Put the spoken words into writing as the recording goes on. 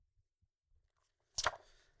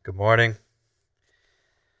Good morning.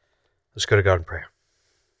 Let's go to God in prayer.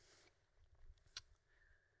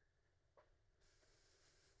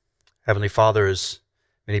 Heavenly Father, as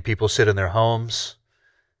many people sit in their homes,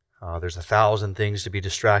 there's 1,000 things to be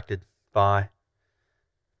distracted by.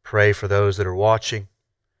 Pray for those that are watching,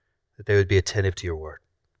 that they would be attentive to your word.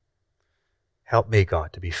 Help me,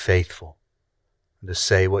 God, to be faithful and to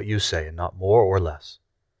say what you say and not more or less.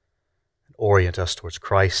 And orient us towards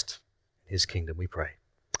Christ and His kingdom, we pray.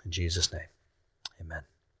 In Jesus' name, amen.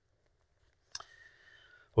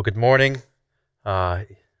 Well, good morning.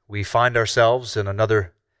 We find ourselves in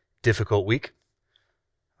another difficult week.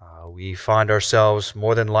 We find ourselves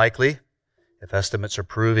more than likely, if estimates are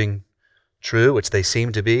proving true, which they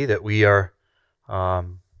seem to be, that we are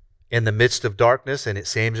in the midst of darkness, and it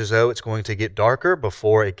seems as though it's going to get darker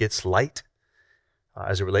before it gets light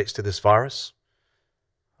as it relates to this virus.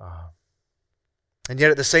 And yet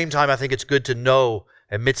at the same time, I think it's good to know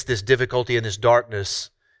amidst this difficulty and this darkness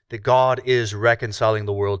that God is reconciling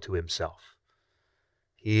the world to Himself.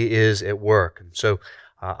 He is at work. And so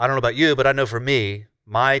I don't know about you, but I know for me,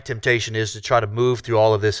 my temptation is to try to move through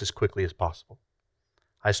all of this as quickly as possible.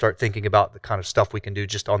 I start thinking about the kind of stuff we can do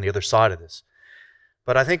just on the other side of this.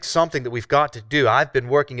 But I think something that we've got to do, I've been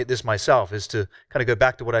working at this myself, is to kind of go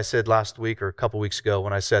back to what I said last week or a couple weeks ago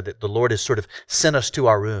when I said that the Lord has sort of sent us to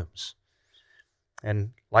our rooms.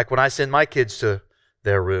 And like when I send my kids to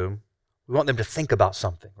their room, we want them to think about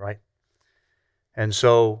something, right? And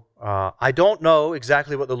so I don't know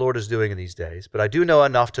exactly what the Lord is doing in these days, but I do know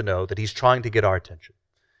enough to know that He's trying to get our attention.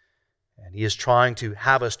 And He is trying to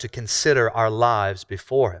have us to consider our lives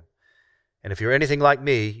before Him. And if you're anything like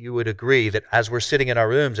me, you would agree that as we're sitting in our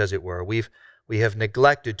rooms, as it were, we have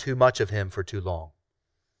neglected too much of Him for too long.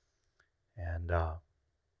 And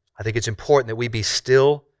I think it's important that we be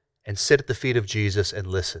still and sit at the feet of Jesus and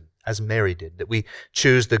listen, as Mary did, that we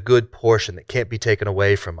choose the good portion that can't be taken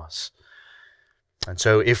away from us. And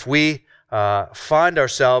so if we find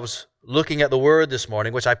ourselves looking at the Word this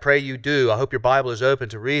morning, which I pray you do, I hope your Bible is open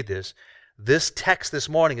to read this text this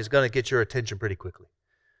morning is going to get your attention pretty quickly.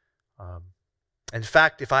 In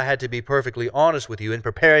fact, if I had to be perfectly honest with you, in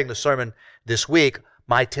preparing the sermon this week,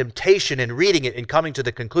 my temptation in reading it and coming to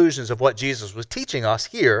the conclusions of what Jesus was teaching us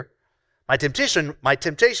here, my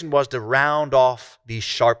temptation was to round off these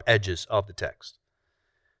sharp edges of the text,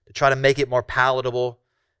 to try to make it more palatable,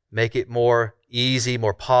 make it more easy,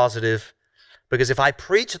 more positive. Because if I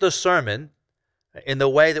preach the sermon in the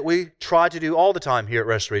way that we try to do all the time here at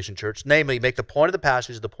Restoration Church, namely make the point of the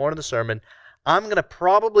passage the point of the sermon, I'm going to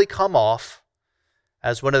probably come off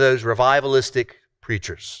as one of those revivalistic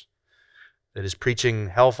preachers that is preaching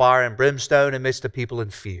hellfire and brimstone amidst the people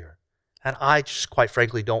in fear. And I just, quite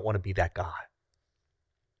frankly, don't want to be that guy.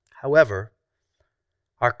 However,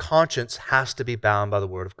 our conscience has to be bound by the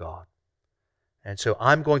Word of God. And so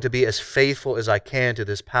I'm going to be as faithful as I can to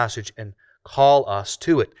this passage and call us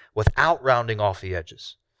to it without rounding off the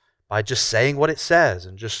edges, by just saying what it says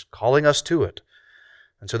and just calling us to it.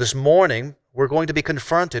 And so this morning, we're going to be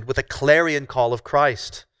confronted with a clarion call of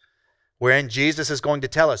Christ, wherein Jesus is going to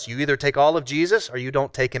tell us, you either take all of Jesus or you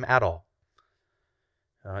don't take Him at all.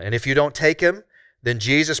 And if you don't take Him, then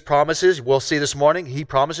Jesus promises, we'll see this morning, He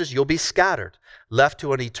promises you'll be scattered, left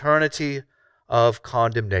to an eternity of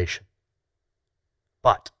condemnation.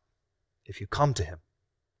 But if you come to Him,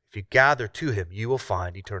 if you gather to Him, you will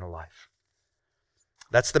find eternal life.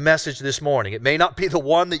 That's the message this morning. It may not be the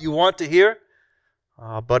one that you want to hear,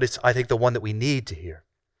 but it's, I think, the one that we need to hear.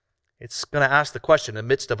 It's going to ask the question, in the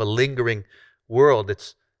midst of a lingering world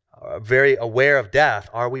that's very aware of death,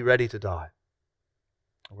 are we ready to die?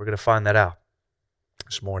 We're going to find that out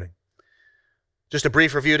this morning. Just a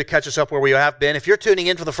brief review to catch us up where we have been. If you're tuning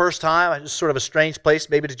in for the first time, it's sort of a strange place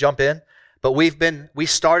maybe to jump in, but we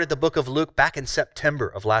started the book of Luke back in September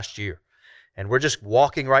of last year, and we're just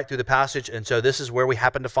walking right through the passage, and so this is where we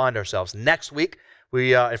happen to find ourselves. Next week, for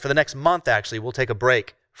the next month actually, we'll take a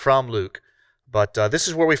break from Luke, but this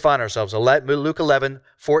is where we find ourselves, Luke 11,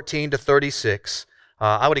 14 to 36.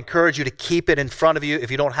 I would encourage you to keep it in front of you.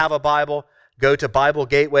 If you don't have a Bible, go to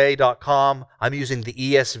BibleGateway.com. I'm using the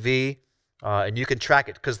ESV, and you can track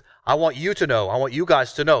it, because I want you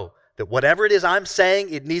guys to know that whatever it is I'm saying,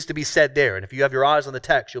 it needs to be said there. And if you have your eyes on the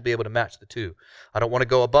text, you'll be able to match the two. I don't want to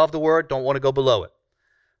go above the word, don't want to go below it.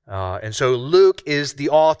 And so Luke is the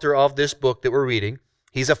author of this book that we're reading.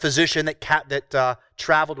 He's a physician that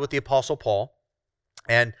traveled with the Apostle Paul.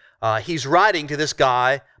 And he's writing to this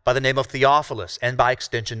guy by the name of Theophilus, and by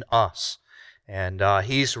extension us. And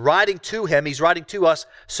he's writing to him, he's writing to us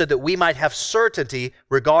so that we might have certainty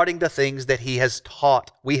regarding the things that he has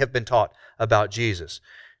taught, we have been taught about Jesus.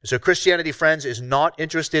 So Christianity, friends, is not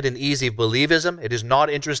interested in easy believism. It is not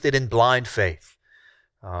interested in blind faith.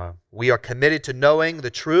 We are committed to knowing the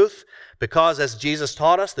truth because, as Jesus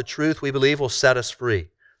taught us, the truth, we believe, will set us free.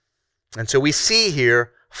 And so we see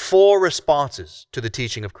here 4 responses to the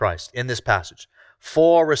teaching of Christ in this passage.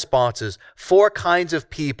 4 responses, 4 kinds of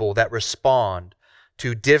people that respond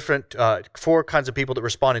to different, 4 kinds of people that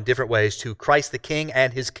respond in different ways to Christ the King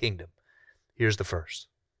and his kingdom. Here's the first.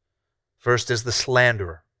 First is the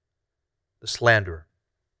slanderer. The slanderer.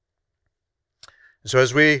 So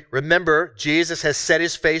as we remember, Jesus has set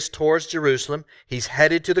his face towards Jerusalem. He's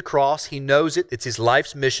headed to the cross. He knows it. It's his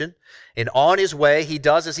life's mission. And on his way, he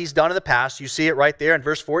does as he's done in the past. You see it right there in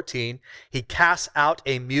verse 14. He casts out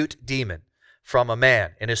a mute demon from a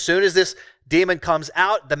man. And as soon as this demon comes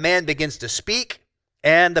out, the man begins to speak,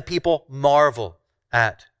 and the people marvel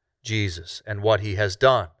at Jesus and what he has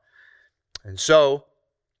done. And so,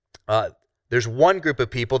 there's one group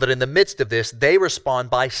of people that in the midst of this, they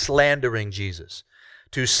respond by slandering Jesus.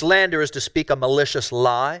 To slander is to speak a malicious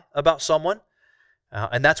lie about someone.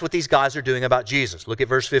 And that's what these guys are doing about Jesus. Look at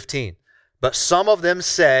verse 15. But some of them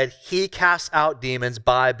said, he casts out demons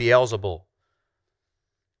by Beelzebul.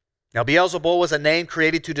 Now, Beelzebul was a name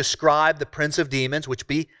created to describe the prince of demons, which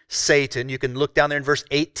be Satan. You can look down there in verse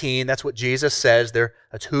 18. That's what Jesus says.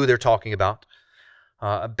 That's who they're talking about.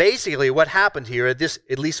 Basically, what happened here,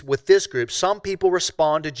 at least with this group, some people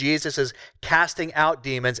respond to Jesus as casting out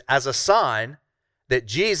demons as a sign that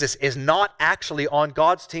Jesus is not actually on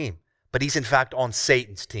God's team, but he's in fact on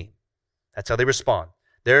Satan's team. That's how they respond.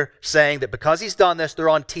 They're saying that because he's done this, they're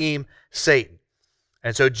on team Satan.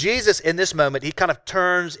 And so Jesus, in this moment, he kind of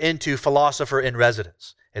turns into philosopher in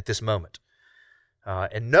residence at this moment.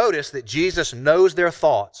 And notice that Jesus knows their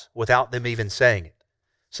thoughts without them even saying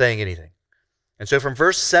anything. And so from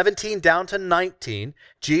verse 17 down to 19,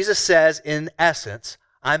 Jesus says, in essence,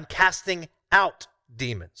 I'm casting out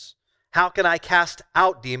demons. How can I cast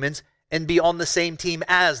out demons and be on the same team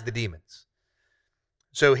as the demons?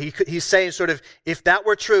 So he's saying sort of, if that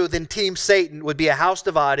were true, then Team Satan would be a house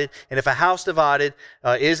divided. And if a house divided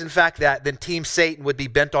is in fact that, then Team Satan would be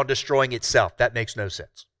bent on destroying itself. That makes no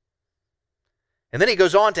sense. And then he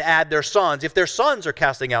goes on to add their sons. If their sons are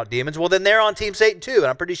casting out demons, well, then they're on Team Satan too. And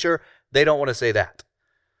I'm pretty sure they don't want to say that.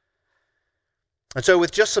 And so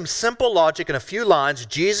with just some simple logic and a few lines,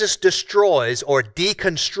 Jesus destroys or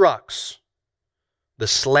deconstructs the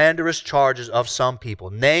slanderous charges of some people,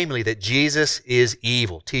 namely that Jesus is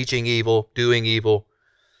evil, teaching evil, doing evil.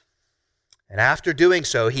 And after doing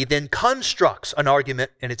so, he then constructs an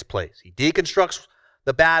argument in its place. He deconstructs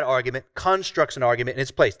the bad argument, constructs an argument in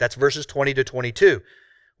its place. That's verses 20 to 22.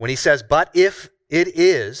 When he says, but if it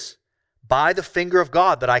is by the finger of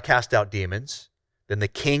God that I cast out demons, then the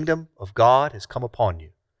kingdom of God has come upon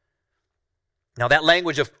you. Now that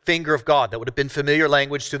language of finger of God, that would have been familiar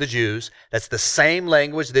language to the Jews. That's the same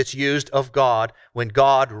language that's used of God when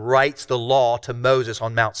God writes the law to Moses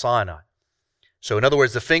on Mount Sinai. So in other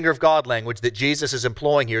words, the finger of God language that Jesus is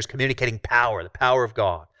employing here is communicating power, the power of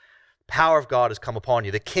God. The power of God has come upon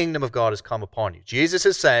you. The kingdom of God has come upon you. Jesus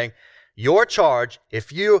is saying, your charge,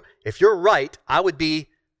 if you're right,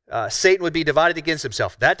 Satan would be divided against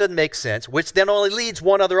himself. That doesn't make sense, which then only leads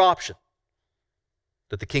one other option,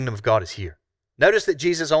 that the kingdom of God is here. Notice that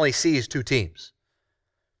Jesus only sees 2 teams.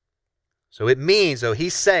 So it means, though,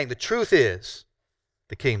 he's saying the truth is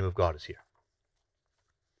the kingdom of God is here.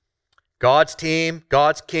 God's team,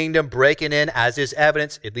 God's kingdom breaking in as is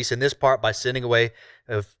evidence, at least in this part, by sending away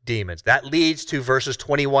of demons. That leads to verses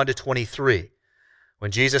 21 to 23. When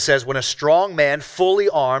Jesus says, when a strong man, fully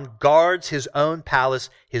armed, guards his own palace,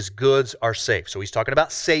 his goods are safe. So he's talking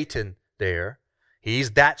about Satan there.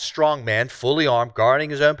 He's that strong man, fully armed, guarding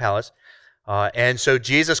his own palace. And so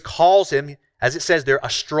Jesus calls him, as it says there, a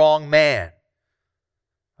strong man.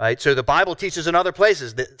 Right? So the Bible teaches in other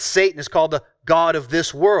places that Satan is called the god of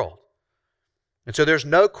this world. And so there's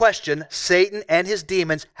no question Satan and his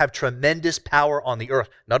demons have tremendous power on the earth.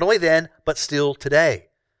 Not only then, but still today.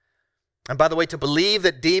 And by the way, to believe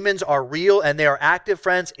that demons are real and they are active,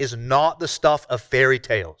 friends, is not the stuff of fairy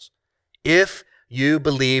tales. If you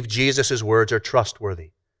believe Jesus' words are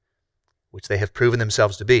trustworthy, which they have proven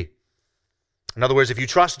themselves to be. In other words, if you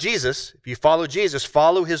trust Jesus, if you follow Jesus,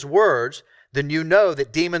 follow his words, then you know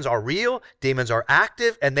that demons are real, demons are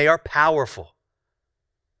active, and they are powerful.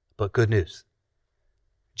 But good news,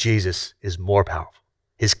 Jesus is more powerful.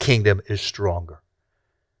 His kingdom is stronger.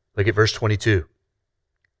 Look at verse 22.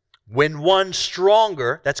 When one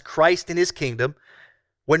stronger, that's Christ in his kingdom,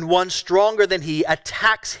 when one stronger than he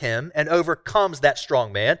attacks him and overcomes that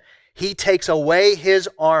strong man, he takes away his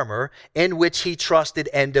armor in which he trusted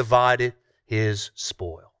and divided his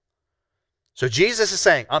spoil. So Jesus is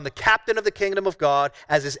saying, I'm the captain of the kingdom of God,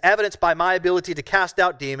 as is evidenced by my ability to cast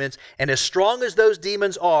out demons. And as strong as those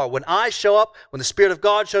demons are, when I show up, when the Spirit of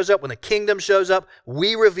God shows up, when the kingdom shows up,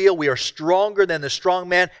 we reveal we are stronger than the strong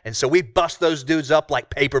man. And so we bust those dudes up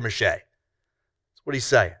like paper mache. That's what he's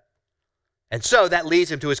saying. And so that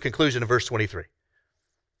leads him to his conclusion in verse 23.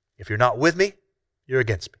 If you're not with me, you're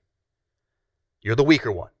against me. You're the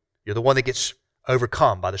weaker one. You're the one that gets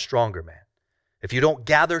overcome by the stronger man. If you don't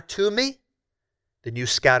gather to me, then you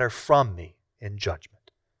scatter from me in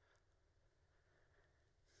judgment.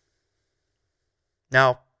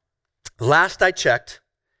 Now, last I checked,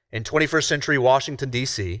 in 21st century Washington,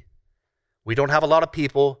 D.C., we don't have a lot of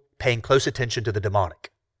people paying close attention to the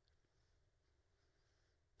demonic.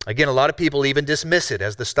 Again, a lot of people even dismiss it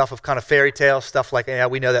as the stuff of kind of fairy tale stuff like, yeah,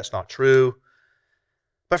 we know that's not true.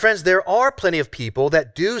 But friends, there are plenty of people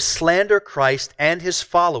that do slander Christ and his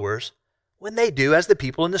followers when they do as the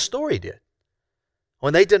people in the story did.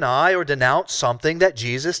 When they deny or denounce something that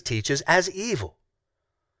Jesus teaches as evil.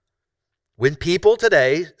 When people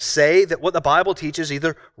today say that what the Bible teaches is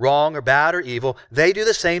either wrong or bad or evil, they do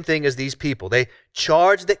the same thing as these people. They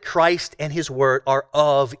charge that Christ and his word are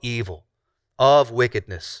of evil, of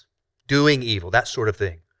wickedness, doing evil, that sort of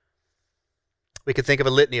thing. We could think of a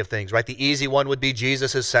litany of things, right? The easy one would be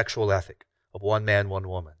Jesus' sexual ethic of one man, one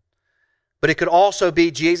woman. But it could also be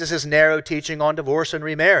Jesus' narrow teaching on divorce and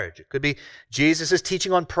remarriage. It could be Jesus'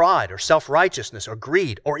 teaching on pride or self-righteousness or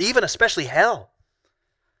greed or even especially hell.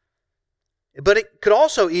 But it could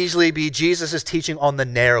also easily be Jesus' teaching on the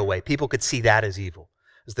narrow way. People could see that as evil,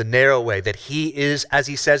 as the narrow way, that he is, as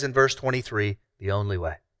he says in verse 23, the only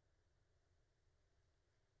way.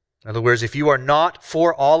 In other words, if you are not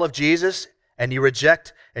for all of Jesus and you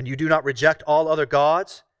do not reject all other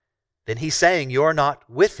gods, then he's saying you're not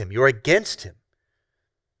with him, you're against him.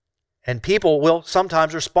 And people will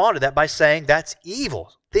sometimes respond to that by saying that's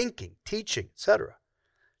evil thinking, teaching, etc.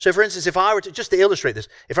 So for instance, if I were to, just to illustrate this,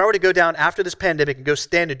 if I were to go down after this pandemic and go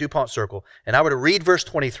stand in DuPont Circle, and I were to read verse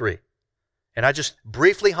 23, and I just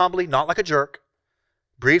briefly, humbly, not like a jerk,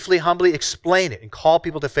 briefly, humbly explain it and call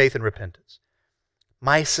people to faith and repentance,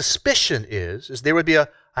 my suspicion is there would be a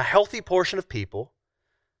healthy portion of people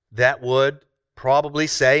that would probably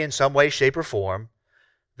say in some way, shape, or form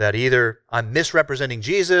that either I'm misrepresenting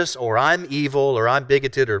Jesus or I'm evil or I'm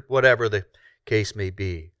bigoted or whatever the case may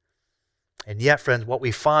be. And yet, friends, what we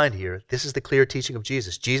find here, this is the clear teaching of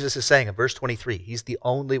Jesus. Jesus is saying in verse 23, he's the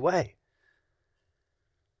only way.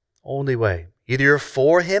 Only way. Either you're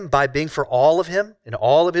for him by being for all of him and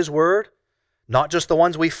all of his word, not just the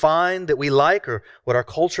ones we find that we like or what our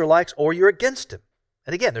culture likes, or you're against him.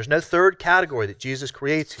 And again, there's no third category that Jesus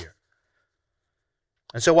creates here.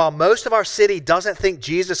 And so while most of our city doesn't think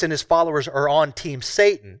Jesus and his followers are on Team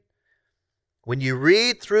Satan, when you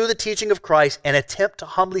read through the teaching of Christ and attempt to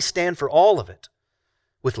humbly stand for all of it,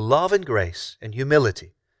 with love and grace and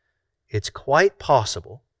humility, it's quite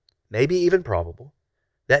possible, maybe even probable,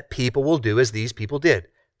 that people will do as these people did,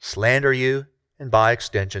 slander you and by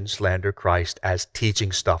extension slander Christ as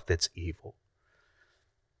teaching stuff that's evil,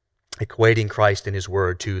 equating Christ and his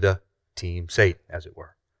word to the Team Satan, as it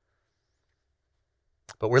were.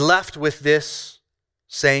 But we're left with this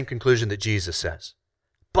same conclusion that Jesus says.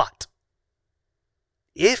 But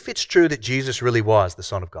if it's true that Jesus really was the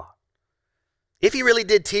Son of God, if he really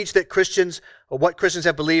did teach that Christians, or what Christians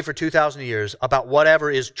have believed for 2,000 years about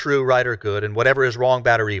whatever is true, right, or good, and whatever is wrong,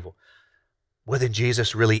 bad, or evil, well, then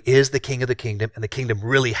Jesus really is the King of the kingdom, and the kingdom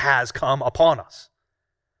really has come upon us.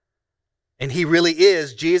 And he really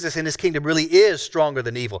is, Jesus and his kingdom really is stronger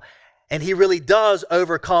than evil. And he really does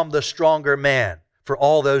overcome the stronger man for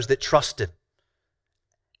all those that trust him.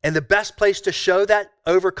 And the best place to show that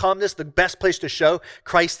overcomeness, the best place to show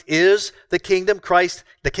Christ is the kingdom, Christ,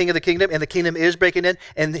 the King of the kingdom, and the kingdom is breaking in,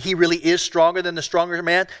 and he really is stronger than the stronger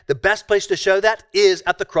man, the best place to show that is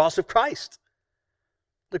at the cross of Christ.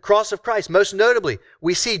 The cross of Christ. Most notably,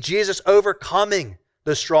 we see Jesus overcoming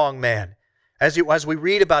the strong man. As we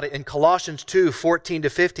read about it in Colossians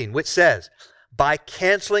 2:14-15, which says, by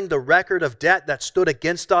canceling the record of debt that stood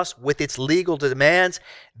against us with its legal demands,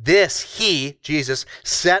 this he, Jesus,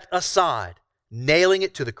 set aside, nailing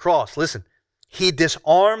it to the cross. Listen, he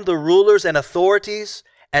disarmed the rulers and authorities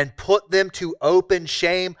and put them to open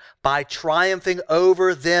shame by triumphing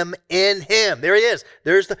over them in him. There he is.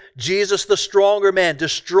 There's Jesus, the stronger man,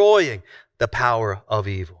 destroying the power of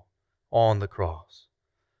evil on the cross.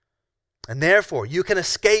 And therefore, you can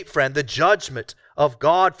escape, friend, the judgment of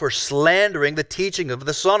God for slandering the teaching of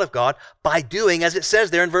the Son of God by doing, as it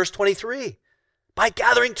says there in verse 23, by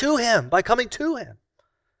gathering to him, by coming to him.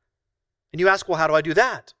 And you ask, well, how do I do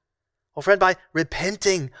that? Well, friend, by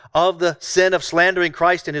repenting of the sin of slandering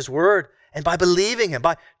Christ and His Word, and by believing Him,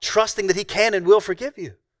 by trusting that He can and will forgive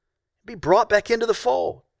you, be brought back into the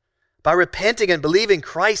fold. By repenting and believing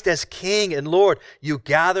Christ as King and Lord, you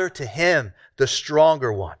gather to Him, the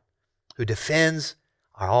stronger one, who defends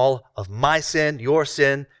all of my sin, your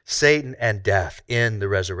sin, Satan, and death in the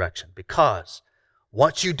resurrection. Because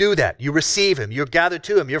once you do that, you receive Him, you're gathered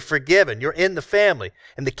to Him, you're forgiven, you're in the family,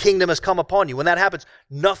 and the kingdom has come upon you. When that happens,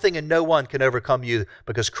 nothing and no one can overcome you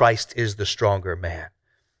because Christ is the stronger man.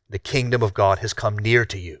 The kingdom of God has come near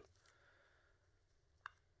to you.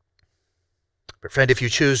 But friend, if you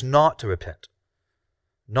choose not to repent,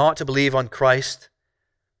 not to believe on Christ,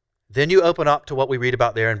 then you open up to what we read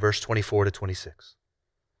about there in verse 24 to 26.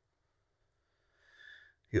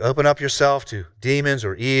 You open up yourself to demons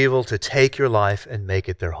or evil to take your life and make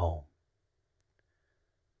it their home.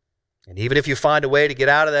 And even if you find a way to get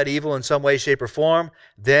out of that evil in some way, shape, or form,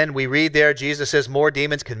 then we read there, Jesus says more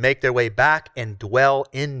demons can make their way back and dwell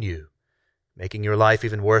in you, making your life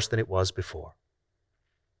even worse than it was before.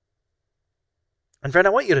 And friend,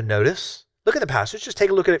 I want you to notice, look at the passage, just take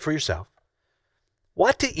a look at it for yourself.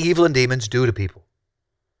 What do evil and demons do to people?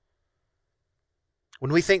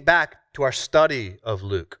 When we think back to our study of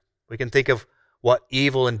Luke, we can think of what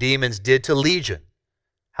evil and demons did to Legion,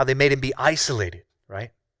 how they made him be isolated,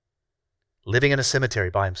 right? Living in a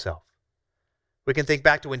cemetery by himself. We can think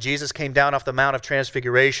back to when Jesus came down off the Mount of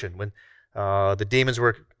Transfiguration, when the demons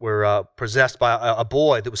were possessed by a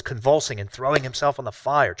boy that was convulsing and throwing himself on the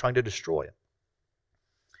fire, trying to destroy him.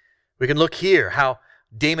 We can look here how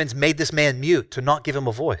demons made this man mute to not give him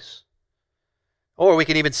a voice. Or we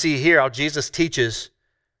can even see here how Jesus teaches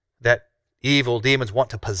that evil demons want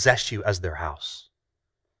to possess you as their house.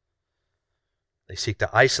 They seek to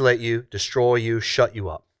isolate you, destroy you, shut you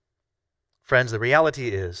up. Friends, the reality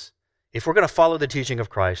is, if we're going to follow the teaching of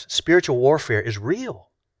Christ, spiritual warfare is real.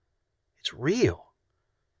 It's real.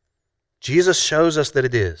 Jesus shows us that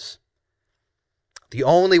it is. The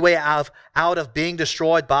only way out of being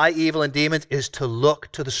destroyed by evil and demons is to look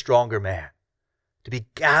to the stronger man, to be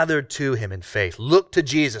gathered to Him in faith. Look to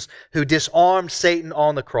Jesus, who disarmed Satan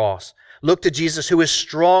on the cross. Look to Jesus, who is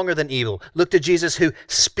stronger than evil. Look to Jesus, who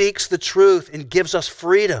speaks the truth and gives us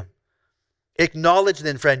freedom. Acknowledge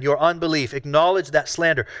then, friend, your unbelief. Acknowledge that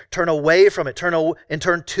slander. Turn away from it. Turn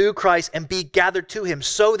to Christ and be gathered to Him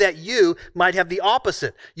so that you might have the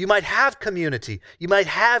opposite. You might have community. You might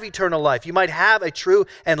have eternal life. You might have a true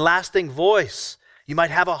and lasting voice. You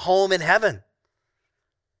might have a home in heaven.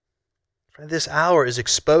 Friend, this hour is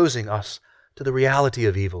exposing us to the reality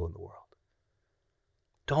of evil in the world.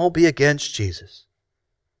 Don't be against Jesus.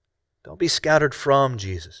 Don't be scattered from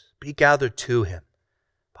Jesus. Be gathered to Him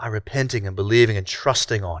by repenting and believing and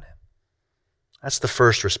trusting on Him. That's the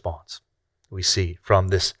first response we see from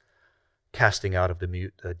this casting out of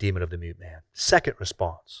the demon of the mute man. Second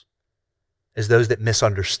response is those that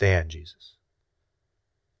misunderstand Jesus.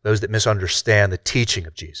 Those that misunderstand the teaching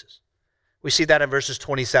of Jesus. We see that in verses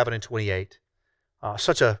 27 and 28.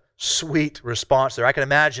 Such a sweet response there. I can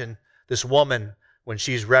imagine this woman when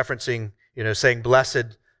she's referencing, saying,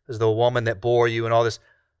 "Blessed is the woman that bore you," and all this.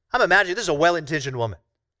 I'm imagining this is a well-intentioned woman.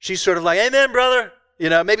 She's sort of like, "Amen, brother."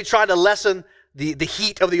 Maybe trying to lessen the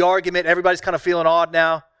heat of the argument. Everybody's kind of feeling odd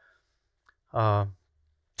now.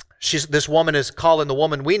 This woman is calling the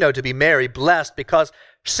woman we know to be Mary blessed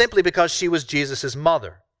simply because she was Jesus'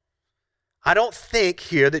 mother. I don't think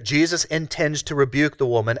here that Jesus intends to rebuke the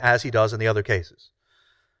woman as He does in the other cases.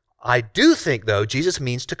 I do think, though, Jesus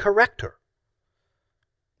means to correct her.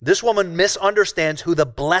 This woman misunderstands who the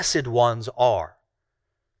blessed ones are.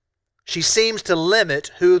 She seems to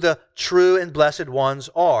limit who the true and blessed ones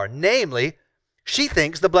are. Namely, she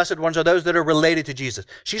thinks the blessed ones are those that are related to Jesus.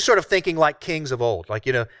 She's sort of thinking like kings of old. Like,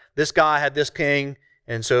 this guy had this king,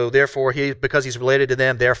 and so therefore because he's related to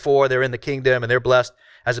them, therefore they're in the kingdom and they're blessed,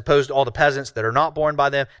 as opposed to all the peasants that are not born by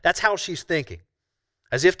them. That's how she's thinking.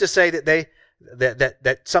 As if to say that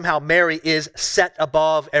that somehow Mary is set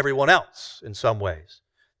above everyone else in some ways,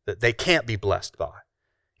 that they can't be blessed by.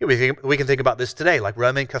 We can think about this today, like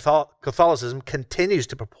Roman Catholicism continues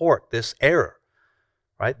to purport this error,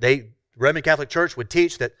 right? Roman Catholic Church would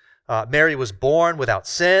teach that Mary was born without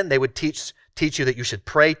sin. They would teach you that you should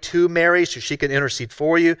pray to Mary so she can intercede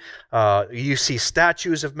for you. You see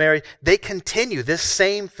statues of Mary. They continue this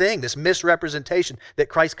same thing, this misrepresentation that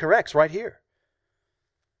Christ corrects right here.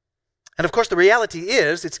 And of course, the reality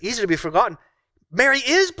is, it's easy to be forgotten, Mary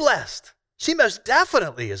is blessed. She most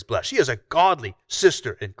definitely is blessed. She is a godly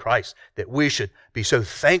sister in Christ that we should be so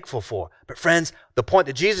thankful for. But friends, the point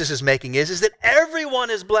that Jesus is making is that everyone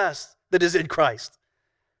is blessed that is in Christ.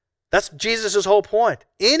 That's Jesus' whole point.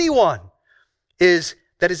 Anyone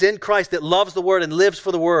that is in Christ, that loves the Word and lives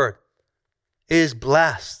for the Word, is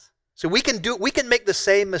blessed. So we can make the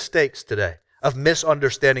same mistakes today of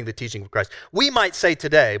misunderstanding the teaching of Christ. We might say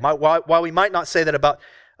today, while we might not say that about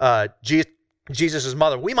Jesus'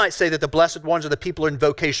 mother, we might say that the blessed ones are the people in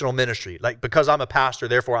vocational ministry. Like, because I'm a pastor,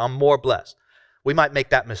 therefore I'm more blessed. We might make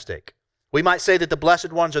that mistake. We might say that the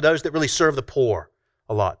blessed ones are those that really serve the poor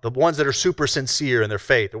a lot, the ones that are super sincere in their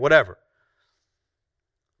faith or whatever.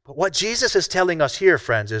 But what Jesus is telling us here,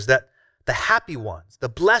 friends, is that the happy ones, the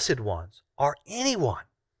blessed ones, are anyone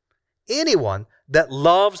that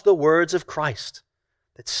loves the words of Christ,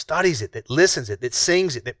 that studies it, that listens it, that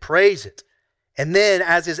sings it, that prays it. And then,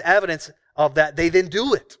 as is evidence of that, they then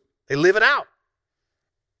do it. They live it out.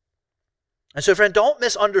 And so, friend, don't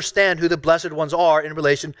misunderstand who the blessed ones are in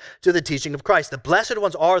relation to the teaching of Christ. The blessed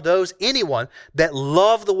ones are anyone that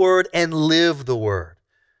love the Word and live the Word.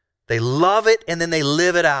 They love it and then they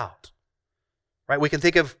live it out. Right? We can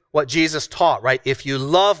think of what Jesus taught, right? If you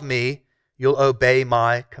love me, you'll obey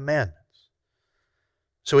my commandments.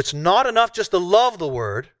 So it's not enough just to love the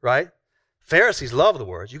Word, right? Pharisees love the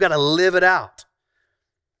Word. You've got to live it out.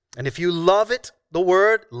 And if you love it, the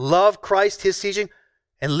Word, love Christ, His teaching,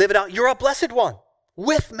 and live it out, you're a blessed one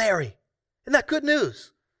with Mary. Isn't that good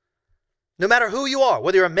news? No matter who you are,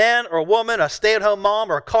 whether you're a man or a woman, a stay-at-home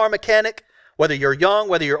mom or a car mechanic, whether you're young,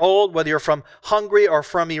 whether you're old, whether you're from Hungary or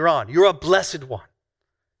from Iran, you're a blessed one.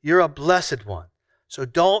 You're a blessed one. So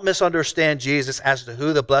don't misunderstand Jesus as to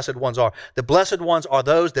who the blessed ones are. The blessed ones are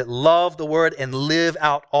those that love the Word and live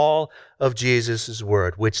out all of Jesus'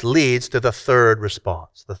 Word, which leads to the third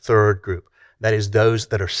response, the third group. That is those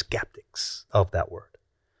that are skeptics of that Word.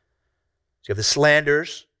 So you have the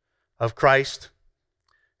slanders of Christ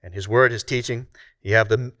and His Word, His teaching. You have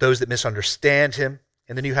those that misunderstand Him,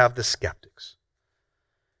 and then you have the skeptics.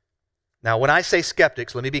 Now, when I say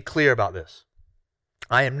skeptics, let me be clear about this.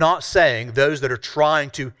 I am not saying those that are trying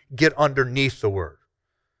to get underneath the Word,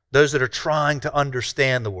 those that are trying to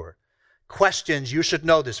understand the Word. Questions, you should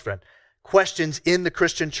know this, friend. Questions in the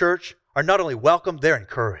Christian church are not only welcome, they're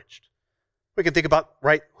encouraged. We can think about,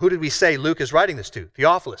 right, who did we say Luke is writing this to?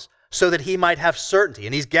 Theophilus, so that he might have certainty.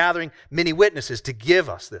 And he's gathering many witnesses to give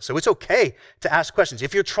us this. So it's okay to ask questions.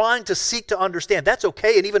 If you're trying to seek to understand, that's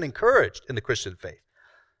okay and even encouraged in the Christian faith.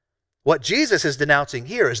 What Jesus is denouncing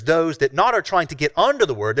here is those that not are trying to get under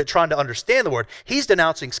the Word, that are trying to understand the Word. He's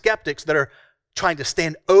denouncing skeptics that are trying to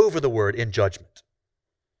stand over the Word in judgment.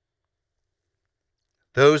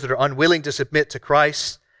 Those that are unwilling to submit to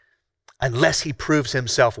Christ unless He proves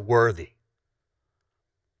Himself worthy.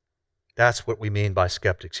 That's what we mean by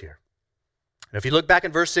skeptics here. And if you look back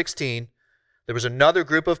in verse 16, there was another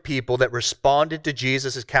group of people that responded to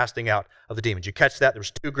Jesus' casting out of the demons. You catch that? There was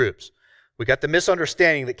two groups. We got the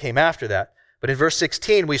misunderstanding that came after that. But in verse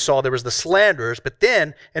 16, we saw there was the slanderers. But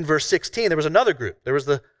then in verse 16, there was another group. There was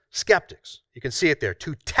the skeptics. You can see it there.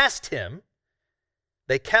 To test Him,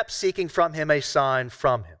 they kept seeking from Him a sign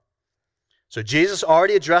from Him. So Jesus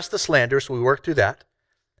already addressed the slanderers, so we worked through that.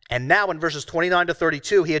 And now in verses 29 to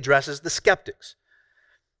 32, He addresses the skeptics.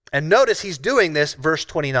 And notice He's doing this, verse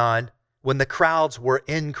 29, when the crowds were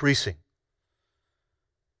increasing.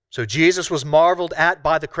 So Jesus was marveled at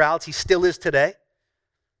by the crowds. He still is today.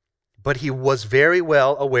 But He was very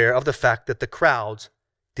well aware of the fact that the crowds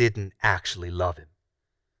didn't actually love Him.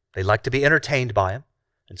 They liked to be entertained by Him.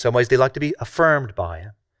 In some ways, they liked to be affirmed by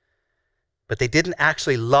Him. But they didn't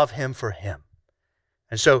actually love Him for Him.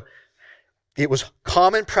 And so it was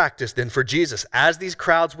common practice then for Jesus, as these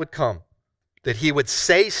crowds would come, that He would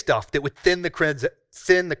say stuff that would thin the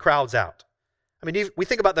crowds out. I mean, we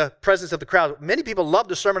think about the presence of the crowd. Many people love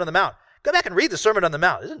the Sermon on the Mount. Go back and read the Sermon on the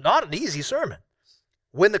Mount. It's not an easy sermon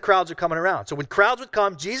when the crowds are coming around. So when crowds would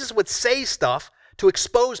come, Jesus would say stuff to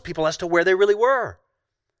expose people as to where they really were.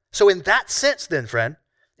 So in that sense then, friend,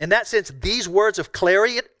 in that sense, these words of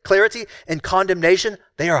clarity and condemnation,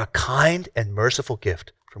 they are a kind and merciful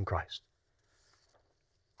gift from Christ.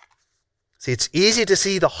 See, it's easy to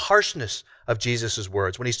see the harshness of Jesus'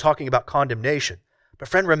 words when He's talking about condemnation. But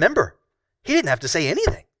friend, remember, He didn't have to say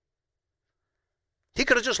anything. He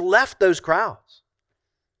could have just left those crowds.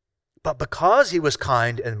 But because He was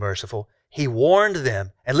kind and merciful, He warned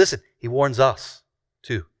them. And listen, He warns us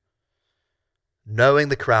too, knowing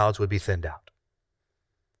the crowds would be thinned out.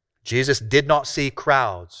 Jesus did not see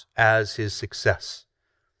crowds as His success.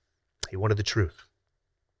 He wanted the truth.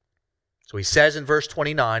 So He says in verse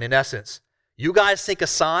 29, in essence, you guys seek a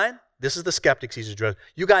sign. This is the skeptics He's addressing.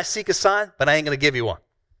 You guys seek a sign, but I ain't going to give you one,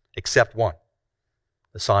 except one,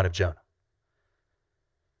 the sign of Jonah.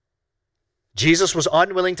 Jesus was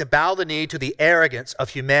unwilling to bow the knee to the arrogance of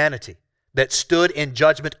humanity that stood in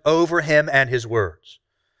judgment over him and his words.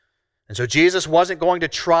 And so Jesus wasn't going to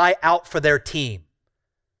try out for their team.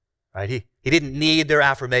 Right? He didn't need their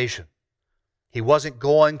affirmation. He wasn't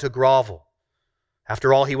going to grovel.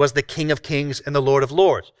 After all, he was the King of Kings and the Lord of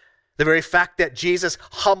Lords. The very fact that Jesus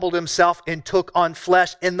humbled himself and took on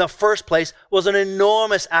flesh in the first place was an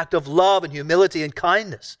enormous act of love and humility and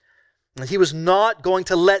kindness. And he was not going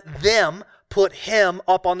to let them put him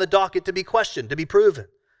up on the docket to be questioned, to be proven.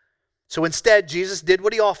 So instead, Jesus did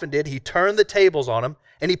what he often did. He turned the tables on them,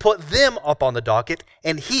 and he put them up on the docket,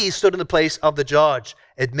 and he stood in the place of the judge,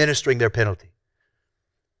 administering their penalty.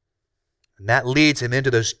 And that leads him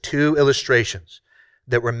into those two illustrations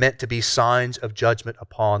that were meant to be signs of judgment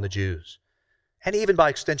upon the Jews, and even by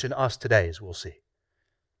extension us today, as we'll see.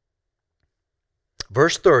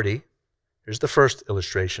 Verse 30, here's the first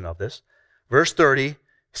illustration of this. Verse 30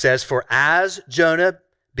 says, "For as Jonah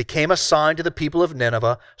became a sign to the people of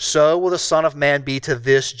Nineveh, so will the Son of Man be to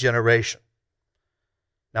this generation."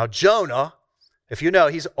 Now Jonah, if you know,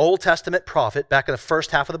 he's an Old Testament prophet back in the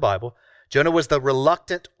first half of the Bible. Jonah was the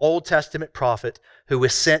reluctant Old Testament prophet who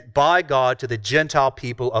was sent by God to the Gentile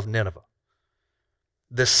people of Nineveh.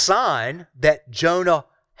 The sign that Jonah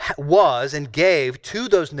was and gave to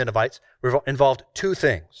those Ninevites involved two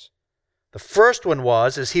things. The first one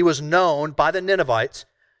is he was known by the Ninevites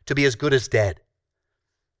to be as good as dead,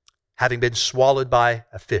 having been swallowed by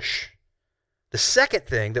a fish. The second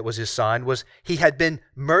thing that was his sign was he had been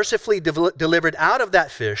mercifully delivered out of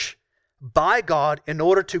that fish by God in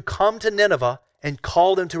order to come to Nineveh and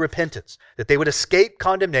call them to repentance, that they would escape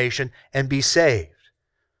condemnation and be saved.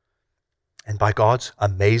 And by God's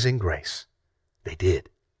amazing grace, they did.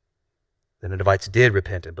 The Ninevites did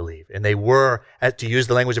repent and believe. And they were, to use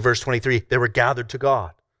the language of verse 23, they were gathered to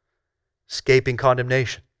God, escaping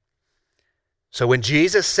condemnation. So when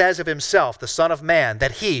Jesus says of himself, the Son of Man,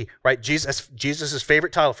 that he, right, Jesus'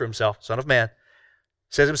 favorite title for himself, Son of Man,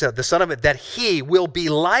 says himself, the Son of Man, that he will be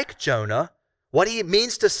like Jonah, what he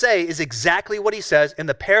means to say is exactly what he says in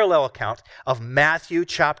the parallel account of Matthew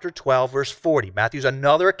chapter 12, verse 40. Matthew's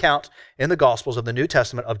another account in the Gospels of the New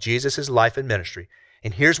Testament of Jesus' life and ministry.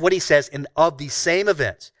 And here's what he says of these same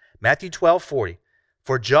events. Matthew 12, 40.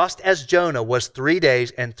 "For just as Jonah was 3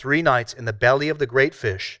 days and 3 nights in the belly of the great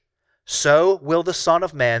fish, so will the Son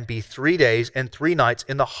of Man be 3 days and 3 nights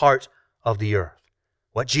in the heart of the earth."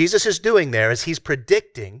 What Jesus is doing there is he's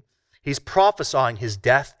prophesying his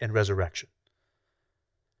death and resurrection.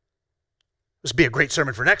 This would be a great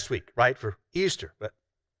sermon for next week, right? For Easter. But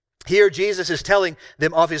here Jesus is telling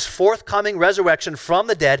them of his forthcoming resurrection from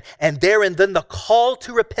the dead, and therein then the call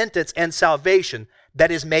to repentance and salvation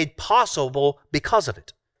that is made possible because of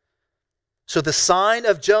it. So the sign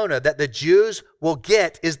of Jonah that the Jews will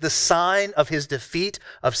get is the sign of his defeat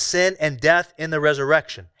of sin and death in the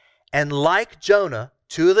resurrection. And like Jonah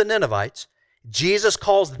to the Ninevites, Jesus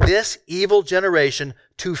calls this evil generation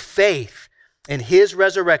to faith in his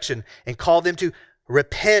resurrection and called them to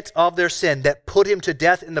repent of their sin that put him to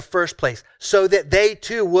death in the first place so that they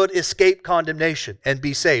too would escape condemnation and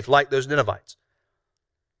be saved like those Ninevites.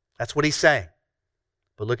 That's what he's saying.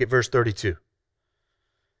 But look at verse 32.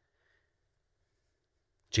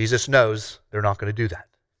 Jesus knows they're not going to do that.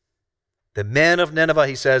 The men of Nineveh,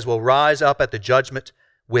 he says, will rise up at the judgment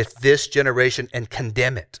with this generation and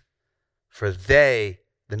condemn it. For they,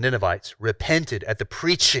 the Ninevites, repented at the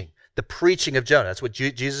preaching of Jonah. That's what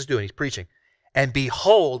Jesus is doing. He's preaching. And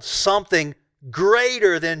behold, something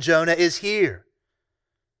greater than Jonah is here.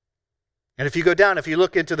 And if you go down, if you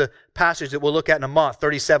look into the passage that we'll look at in a month,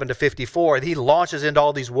 37 to 54, he launches into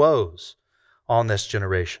all these woes on this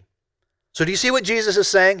generation. So do you see what Jesus is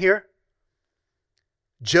saying here?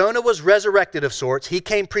 Jonah was resurrected of sorts. He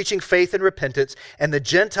came preaching faith and repentance, and the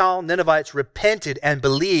Gentile Ninevites repented and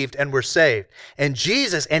believed and were saved. And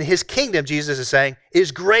Jesus and his kingdom, Jesus is saying,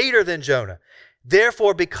 is greater than Jonah.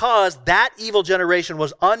 Therefore, because that evil generation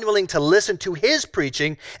was unwilling to listen to his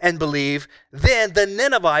preaching and believe, then the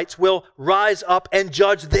Ninevites will rise up and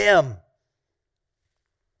judge them.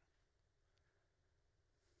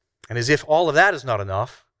 And as if all of that is not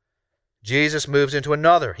enough, Jesus moves into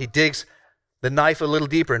another. He digs the knife a little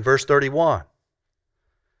deeper in verse 31.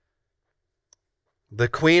 The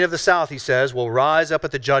queen of the south, he says, will rise up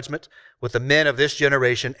at the judgment with the men of this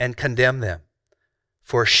generation and condemn them.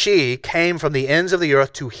 For she came from the ends of the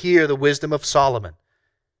earth to hear the wisdom of Solomon.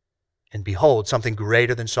 And behold, something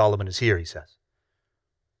greater than Solomon is here, he says.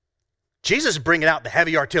 Jesus is bringing out the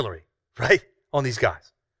heavy artillery, right, on these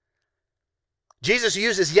guys. Jesus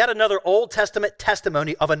uses yet another Old Testament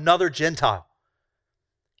testimony of another Gentile.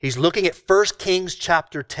 He's looking at 1 Kings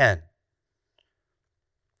chapter 10.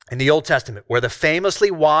 in the Old Testament, where the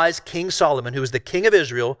famously wise King Solomon, who was the king of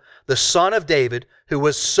Israel, the son of David, who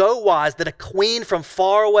was so wise that a queen from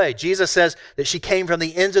far away, Jesus says that she came from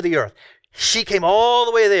the ends of the earth. She came all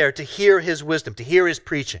the way there to hear his wisdom, to hear his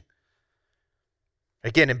preaching.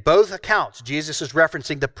 Again, in both accounts, Jesus is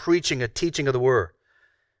referencing the preaching and teaching of the word.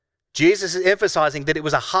 Jesus is emphasizing that it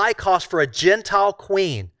was a high cost for a Gentile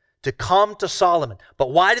queen to come to Solomon.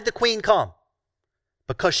 But why did the queen come?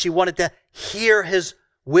 Because she wanted to hear his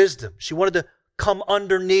wisdom. She wanted to come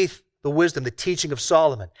underneath the wisdom, the teaching of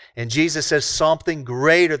Solomon. And Jesus says something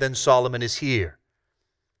greater than Solomon is here.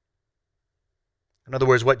 In other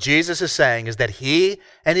words, what Jesus is saying is that he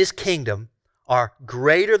and his kingdom are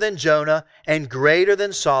greater than Jonah and greater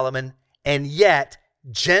than Solomon, and yet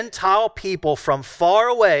Gentile people from far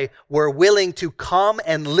away were willing to come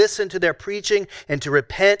and listen to their preaching and to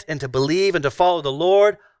repent and to believe and to follow the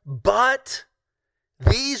Lord. But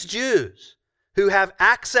these Jews who have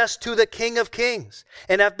access to the King of Kings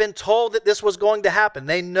and have been told that this was going to happen,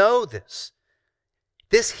 they know this.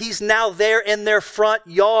 He's now there in their front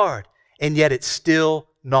yard, and yet it's still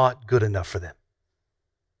not good enough for them.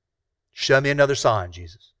 Show me another sign,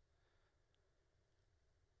 Jesus.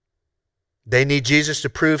 They need Jesus to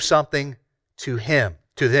prove something to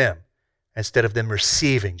them, instead of them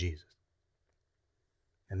receiving Jesus.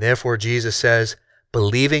 And therefore Jesus says,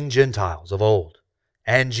 believing Gentiles of old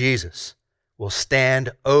and Jesus will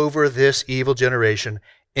stand over this evil generation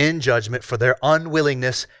in judgment for their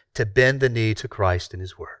unwillingness to bend the knee to Christ and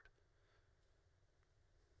his word.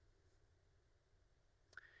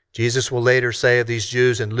 Jesus will later say of these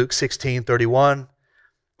Jews in Luke 16:31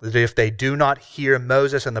 that if they do not hear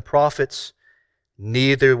Moses and the prophets,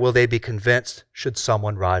 neither will they be convinced should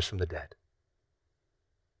someone rise from the dead.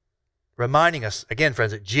 Reminding us, again,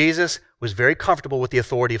 friends, that Jesus was very comfortable with the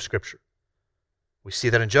authority of Scripture. We see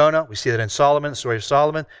that in Jonah. We see that in Solomon, the story of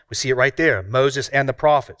Solomon. We see it right there, Moses and the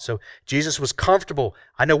prophets. So Jesus was comfortable.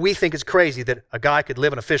 I know we think it's crazy that a guy could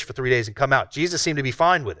live in a fish for 3 days and come out. Jesus seemed to be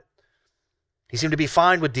fine with it. He seemed to be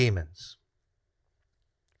fine with demons,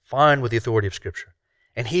 fine with the authority of Scripture.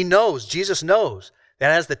 And Jesus knows,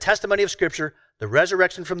 that as the testimony of Scripture, the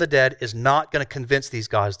resurrection from the dead is not going to convince these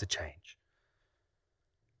guys to change.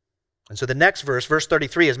 And so the next verse, verse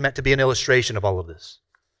 33, is meant to be an illustration of all of this.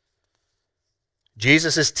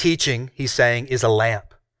 Jesus' teaching, he's saying, is a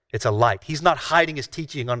lamp. It's a light. He's not hiding his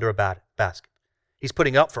teaching under a basket. He's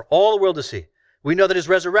putting it up for all the world to see. We know that his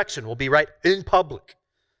resurrection will be right in public.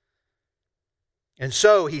 And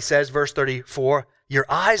so, he says, verse 34, your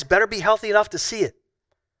eyes better be healthy enough to see it.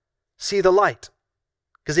 See the light.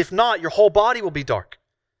 Because if not, your whole body will be dark.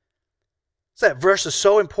 So that verse is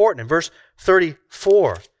so important. In verse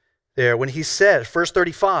 34, there, when he says, verse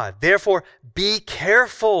 35, therefore be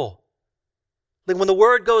careful. Like when the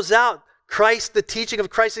word goes out, Christ, the teaching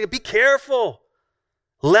of Christ, be careful,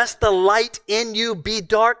 lest the light in you be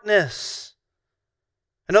darkness.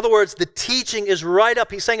 In other words, the teaching is right up.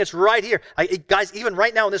 He's saying it's right here. Guys, even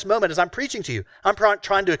right now in this moment as I'm preaching to you, I'm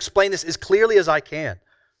trying to explain this as clearly as I can.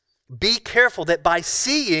 Be careful that by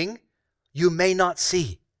seeing, you may not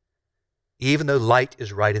see, even though light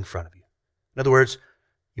is right in front of you. In other words,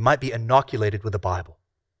 you might be inoculated with the Bible.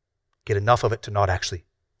 Get enough of it to not actually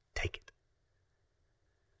take it.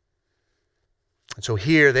 And so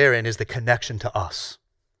therein is the connection to us.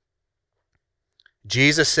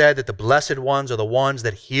 Jesus said that the blessed ones are the ones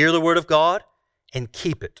that hear the word of God and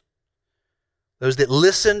keep it. Those that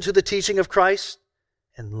listen to the teaching of Christ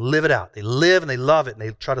and live it out. They live and they love it and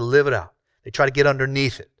they try to live it out. They try to get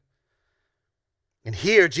underneath it. And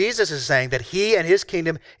here Jesus is saying that he and his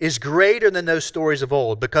kingdom is greater than those stories of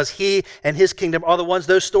old because he and his kingdom are the ones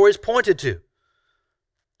those stories pointed to.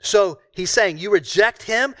 So he's saying you reject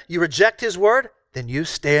him, you reject his word, then you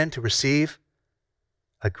stand to receive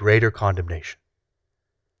a greater condemnation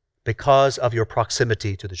because of your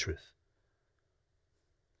proximity to the truth.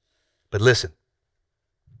 But listen,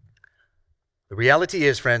 the reality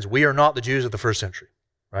is, friends, we are not the Jews of the first century,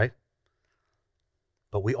 right?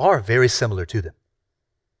 But we are very similar to them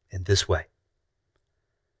in this way.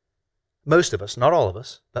 Most of us, not all of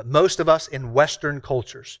us, but most of us in Western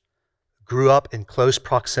cultures grew up in close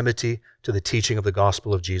proximity to the teaching of the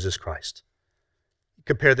gospel of Jesus Christ.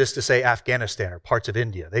 Compare this to, say, Afghanistan or parts of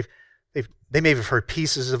India. They may have heard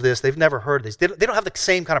pieces of this. They've never heard this. They don't have the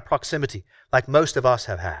same kind of proximity like most of us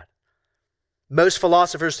have had. Most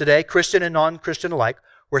philosophers today, Christian and non-Christian alike,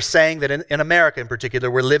 were saying that in America in particular,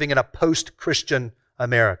 we're living in a post-Christian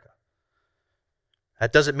America.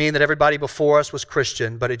 That doesn't mean that everybody before us was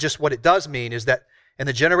Christian, but what it does mean is that in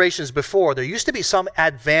the generations before, there used to be some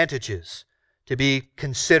advantages to be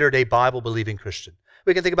considered a Bible-believing Christian.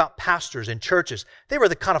 We can think about pastors in churches. They were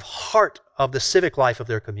the kind of heart of the civic life of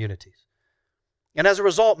their communities. And as a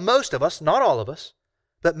result, most of us, not all of us,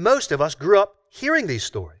 but most of us grew up hearing these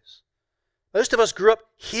stories. Most of us grew up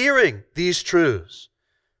hearing these truths,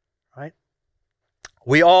 right?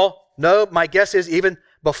 We all know, my guess is even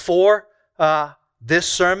before this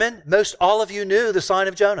sermon, most all of you knew the sign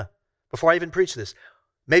of Jonah before I even preached this.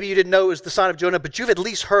 Maybe you didn't know it was the sign of Jonah, but you've at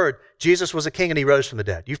least heard Jesus was a king and he rose from the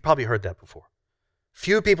dead. You've probably heard that before.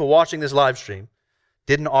 Few people watching this live stream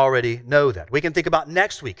didn't already know that. We can think about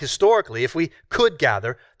next week. Historically, if we could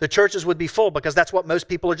gather, the churches would be full because that's what most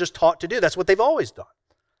people are just taught to do. That's what they've always done.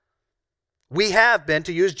 We have been,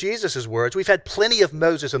 to use Jesus' words, we've had plenty of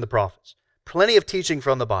Moses and the prophets, plenty of teaching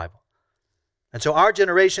from the Bible. And so our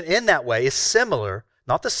generation in that way is similar,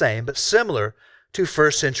 not the same, but similar to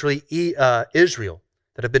first century Israel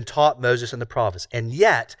that have been taught Moses and the prophets. And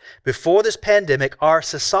yet, before this pandemic, our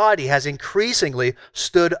society has increasingly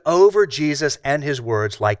stood over Jesus and his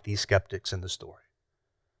words like these skeptics in the story.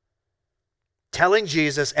 Telling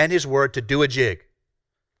Jesus and his word to do a jig.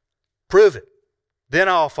 Prove it. Then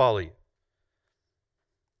I'll follow you.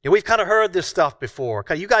 We've kind of heard this stuff before.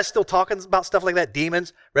 You guys still talking about stuff like that?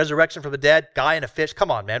 Demons, resurrection from the dead, guy in a fish.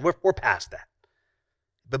 Come on, man. We're past that.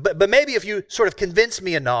 But maybe if you sort of convince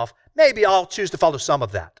me enough, maybe I'll choose to follow some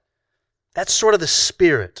of that. That's sort of the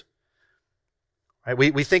spirit. Right?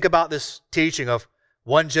 We think about this teaching of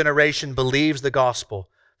one generation believes the gospel.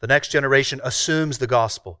 The next generation assumes the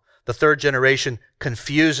gospel. The third generation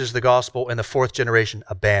confuses the gospel. And the fourth generation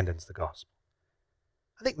abandons the gospel.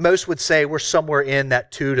 I think most would say we're somewhere in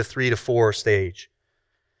that 2 to 3 to 4 stage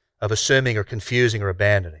of assuming or confusing or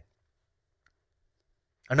abandoning.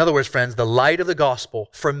 In other words, friends, the light of the gospel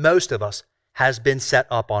for most of us has been set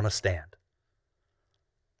up on a stand.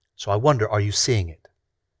 So I wonder, are you seeing it?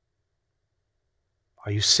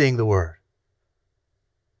 Are you seeing the word?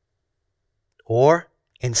 Or,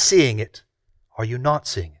 in seeing it, are you not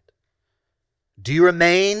seeing it? Do you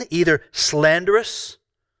remain either slanderous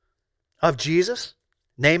of Jesus?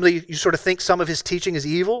 Namely, you sort of think some of his teaching is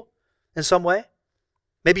evil in some way?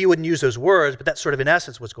 Maybe you wouldn't use those words, but that's sort of in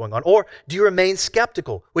essence what's going on. Or do you remain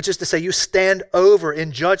skeptical, which is to say you stand over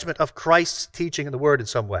in judgment of Christ's teaching in the word in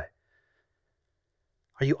some way?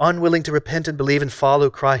 Are you unwilling to repent and believe and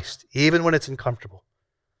follow Christ, even when it's uncomfortable?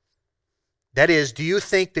 That is, do you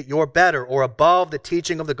think that you're better or above the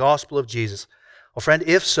teaching of the gospel of Jesus? Well, friend,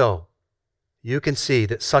 if so, you can see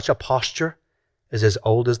that such a posture is as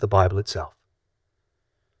old as the Bible itself.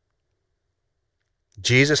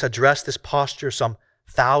 Jesus addressed this posture some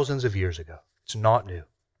thousands of years ago. It's not new.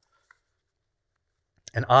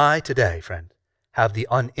 And I today, friend, have the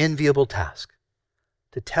unenviable task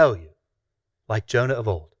to tell you, like Jonah of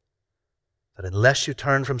old, that unless you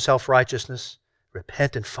turn from self-righteousness,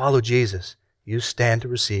 repent and follow Jesus, you stand to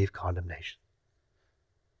receive condemnation.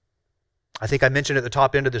 I think I mentioned at the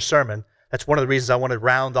top end of the sermon, that's one of the reasons I want to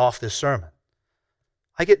round off this sermon.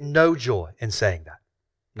 I get no joy in saying that.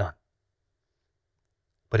 None.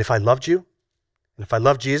 But if I loved you, and if I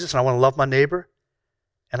love Jesus and I want to love my neighbor,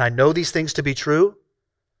 and I know these things to be true,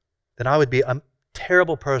 then I would be a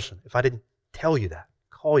terrible person if I didn't tell you that,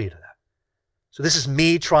 call you to that. So this is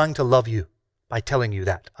me trying to love you by telling you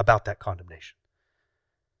that, about that condemnation.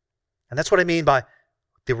 And that's what I mean by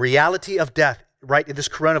the reality of death, right, in this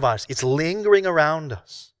coronavirus. It's lingering around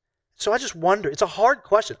us. So I just wonder, it's a hard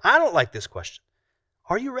question. I don't like this question.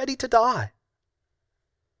 Are you ready to die?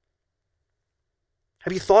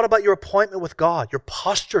 Have you thought about your appointment with God, your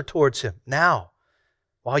posture towards him now,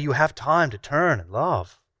 while you have time to turn and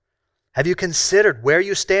love? Have you considered where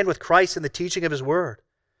you stand with Christ in the teaching of his word?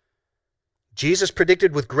 Jesus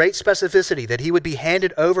predicted with great specificity that he would be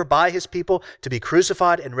handed over by his people to be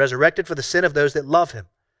crucified and resurrected for the sin of those that love him.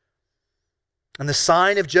 And the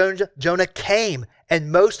sign of Jonah came,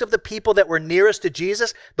 and most of the people that were nearest to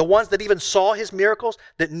Jesus, the ones that even saw his miracles,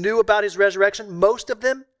 that knew about his resurrection, most of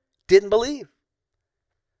them didn't believe.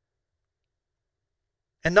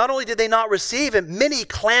 And not only did they not receive him, many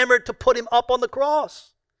clamored to put him up on the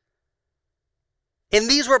cross. And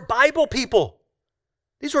these were Bible people.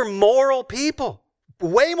 These were moral people.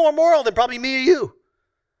 Way more moral than probably me or you.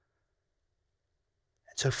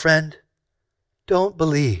 And so, friend, don't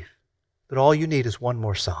believe that all you need is one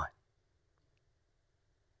more sign.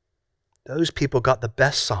 Those people got the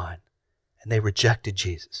best sign, and they rejected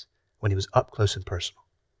Jesus when he was up close and personal.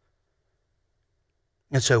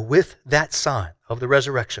 And so with that sign of the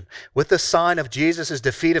resurrection, with the sign of Jesus'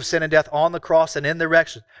 defeat of sin and death on the cross and in the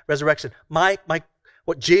resurrection,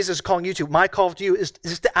 what Jesus is calling you to, my call to you is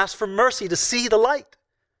to ask for mercy, to see the light,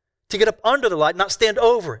 to get up under the light, not stand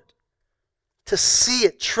over it, to see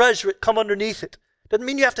it, treasure it, come underneath it, Doesn't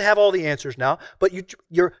mean you have to have all the answers now, but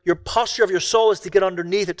your posture of your soul is to get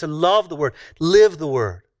underneath it, to love the Word, live the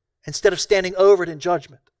Word, instead of standing over it in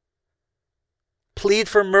judgment. Plead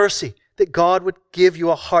for mercy, that God would give you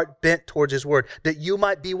a heart bent towards His Word, that you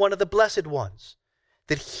might be one of the blessed ones,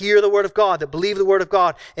 that hear the Word of God, that believe the Word of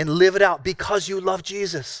God, and live it out because you love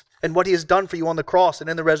Jesus and what He has done for you on the cross and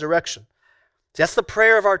in the resurrection. See, that's the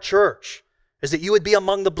prayer of our church, is that you would be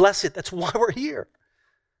among the blessed. That's why we're here.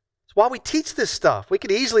 It's why we teach this stuff. We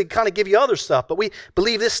could easily kind of give you other stuff, but we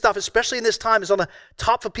believe this stuff, especially in this time, is on the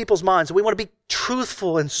top of people's minds. And we want to be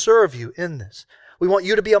truthful and serve you in this. We want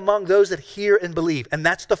you to be among those that hear and believe. And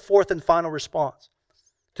that's the fourth and final response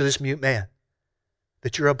to this mute man.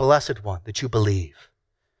 That you're a blessed one, that you believe.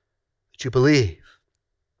 That you believe.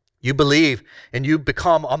 You believe and you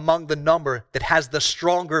become among the number that has the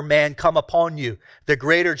stronger man come upon you, the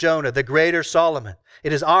greater Jonah, the greater Solomon.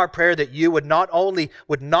 It is our prayer that you would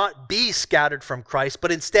not be scattered from Christ,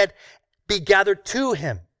 but instead be gathered to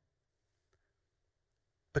Him.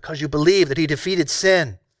 Because you believe that He defeated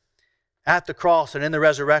sin at the cross and in the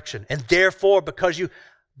resurrection. And therefore, because you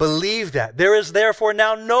believe that, there is therefore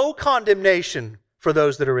now no condemnation for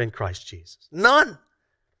those that are in Christ Jesus. None.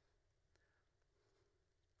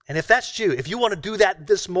 And if that's you, if you want to do that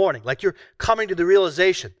this morning, like you're coming to the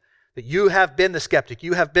realization that you have been the skeptic,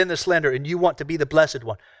 you have been the slanderer, and you want to be the blessed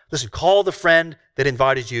one, listen, call the friend that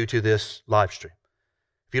invited you to this live stream.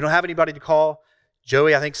 If you don't have anybody to call,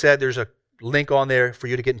 Joey, I think, said there's a link on there for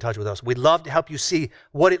you to get in touch with us. We'd love to help you see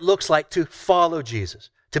what it looks like to follow Jesus,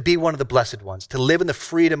 to be one of the blessed ones, to live in the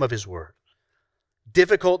freedom of His Word.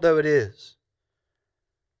 Difficult though it is.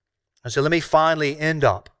 And so let me finally end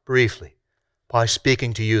up briefly by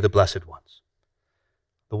speaking to you, the blessed ones.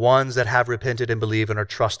 The ones that have repented and believed and are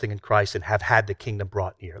trusting in Christ and have had the kingdom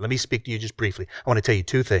brought near. Let me speak to you just briefly. I want to tell you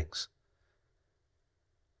two things.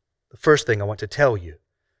 The first thing I want to tell you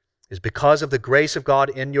is because of the grace of God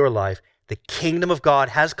in your life, the kingdom of God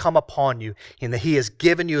has come upon you in that He has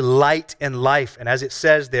given you light and life. And as it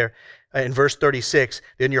says there in verse 36,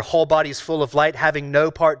 then your whole body is full of light, having no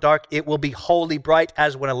part dark. It will be wholly bright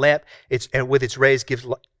as when a lamp and with its rays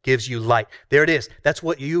gives you light. There it is. That's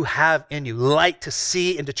what you have in you, light to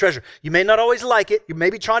see and to treasure. You may not always like it. You may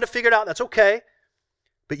be trying to figure it out. That's okay.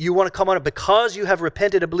 But you want to come on it because you have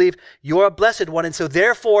repented and believed, you're a blessed one. And so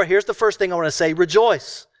therefore, here's the first thing I want to say,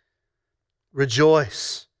 rejoice.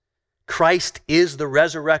 Rejoice. Christ is the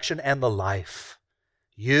resurrection and the life.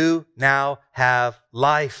 You now have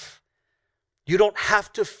life. You don't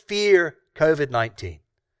have to fear COVID-19.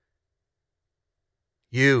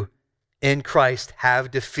 You, in Christ,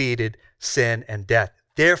 have defeated sin and death.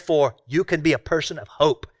 Therefore, you can be a person of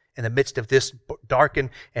hope in the midst of this darkened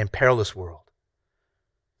and perilous world.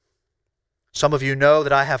 Some of you know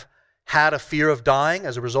that I have had a fear of dying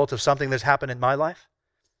as a result of something that's happened in my life.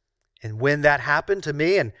 And when that happened to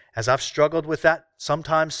me, and as I've struggled with that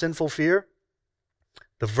sometimes sinful fear,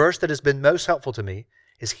 the verse that has been most helpful to me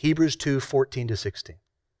is Hebrews 2:14-16,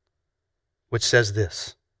 which says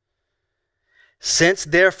this: since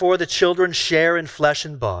therefore the children share in flesh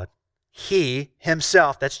and blood, He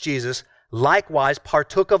Himself, that's Jesus, likewise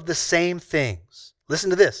partook of the same things. Listen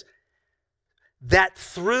to this. That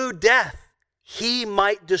through death He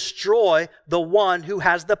might destroy the one who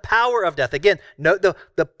has the power of death. Again, note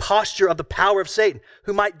the posture of the power of Satan,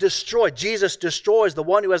 who might destroy. Jesus destroys the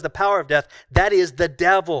one who has the power of death, that is the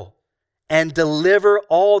devil, and deliver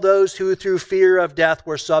all those who through fear of death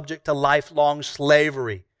were subject to lifelong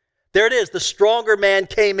slavery. There it is. The stronger man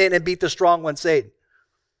came in and beat the strong one, Satan.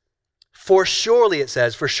 For surely, it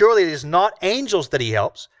says, for surely it is not angels that He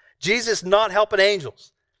helps. Jesus is not helping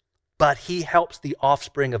angels, but He helps the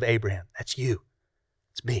offspring of Abraham. That's you.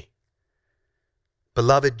 It's me.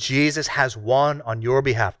 Beloved, Jesus has won on your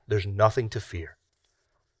behalf. There's nothing to fear.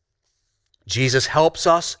 Jesus helps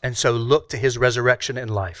us, and so look to His resurrection and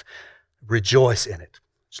life. Rejoice in it.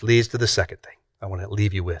 Which leads to the second thing I want to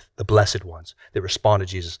leave you with, the blessed ones that respond to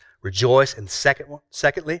Jesus. Rejoice. And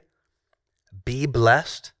secondly, be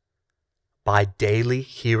blessed by daily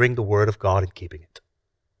hearing the word of God and keeping it.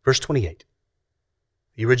 Verse 28.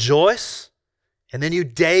 You rejoice, and then you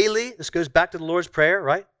daily, this goes back to the Lord's Prayer,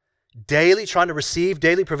 right? Daily, trying to receive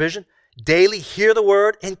daily provision. Daily hear the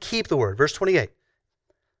word and keep the word. Verse 28.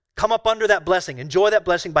 Come up under that blessing. Enjoy that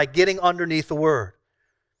blessing by getting underneath the word.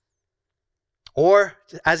 Or,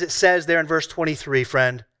 as it says there in verse 23,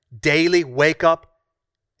 friend, daily wake up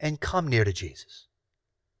and come near to Jesus.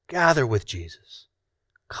 Gather with Jesus.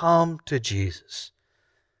 Come to Jesus.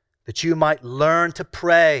 That you might learn to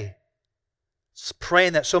pray. It's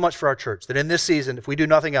praying that so much for our church, that in this season, if we do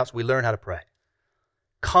nothing else, we learn how to pray.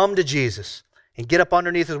 Come to Jesus and get up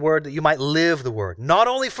underneath His word that you might live the word, not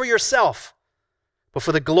only for yourself, but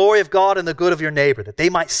for the glory of God and the good of your neighbor, that they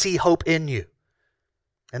might see hope in you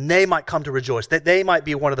and they might come to rejoice, that they might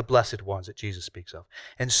be one of the blessed ones that Jesus speaks of.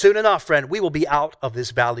 And soon enough, friend, we will be out of this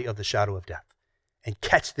valley of the shadow of death. And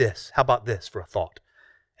catch this. How about this for a thought?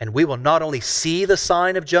 And we will not only see the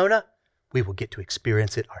sign of Jonah, we will get to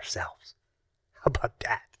experience it ourselves. How about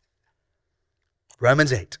that?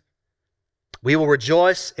 Romans 8. We will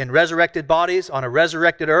rejoice in resurrected bodies on a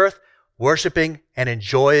resurrected earth, worshiping and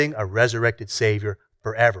enjoying a resurrected Savior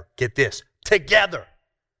forever. Get this, together,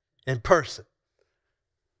 in person.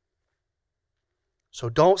 So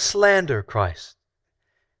don't slander Christ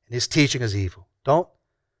and His teaching is evil. Don't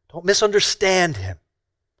misunderstand Him.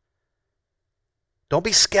 Don't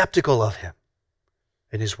be skeptical of Him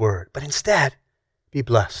and His word, but instead be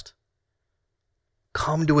blessed.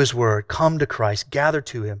 Come to His word, come to Christ, gather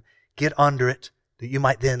to Him, get under it, that you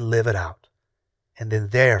might then live it out. And then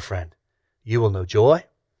there, friend, you will know joy,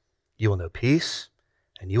 you will know peace,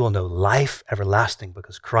 and you will know life everlasting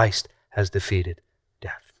because Christ has defeated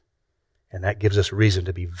death. And that gives us reason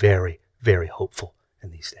to be very, very hopeful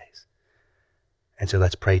in these days. And so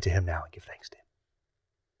let's pray to Him now and give thanks to Him.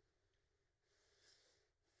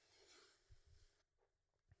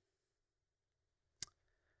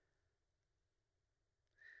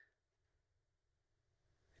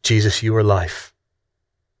 Jesus, you are life.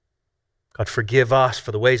 God, forgive us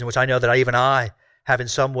for the ways in which I know that I have in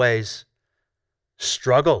some ways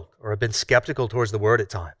struggled or have been skeptical towards the word at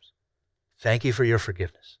times. Thank you for your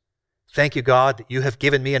forgiveness. Thank you, God, that you have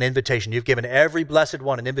given me an invitation. You've given every blessed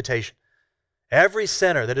one an invitation. Every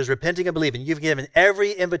sinner that is repenting and believing, you've given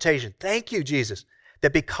every invitation. Thank you, Jesus,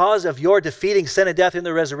 that because of your defeating sin and death in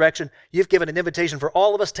the resurrection, you've given an invitation for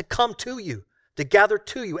all of us to come to you, to gather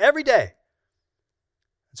to you every day.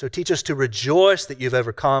 And so teach us to rejoice that you've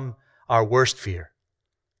overcome our worst fear.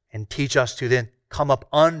 And teach us to then come up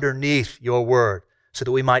underneath your word so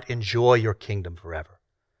that we might enjoy your kingdom forever.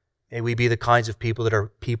 May we be the kinds of people that are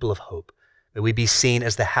people of hope. May we be seen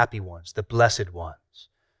as the happy ones, the blessed ones,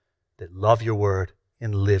 that love your word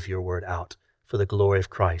and live your word out for the glory of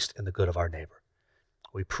Christ and the good of our neighbor.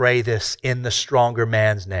 We pray this in the stronger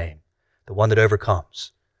man's name, the one that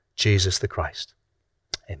overcomes, Jesus the Christ.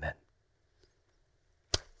 Amen.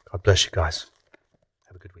 God bless you guys.